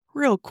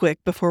Real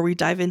quick before we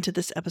dive into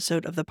this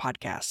episode of the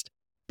podcast,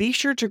 be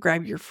sure to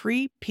grab your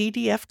free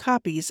PDF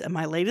copies of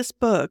my latest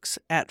books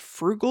at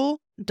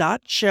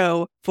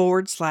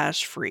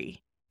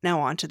frugal.show/free.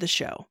 Now on to the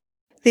show.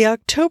 The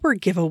October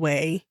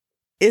giveaway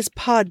is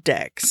Pod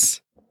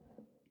Decks.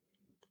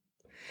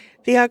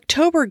 The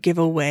October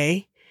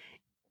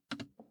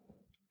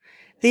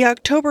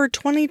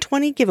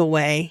 2020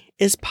 giveaway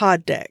is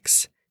Pod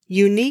Decks,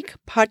 unique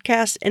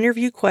podcast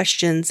interview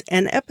questions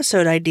and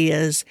episode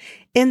ideas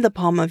in the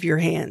palm of your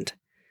hand.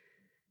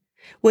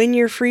 Win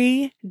your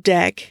free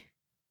deck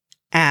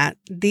at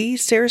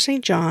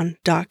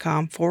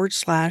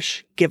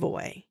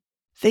thesarahstjohn.com/giveaway.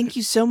 Thank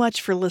you so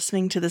much for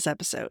listening to this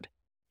episode.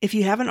 If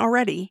you haven't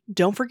already,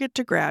 don't forget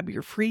to grab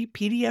your free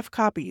PDF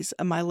copies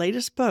of my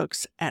latest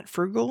books at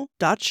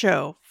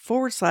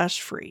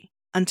frugal.show/free.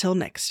 Until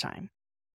next time.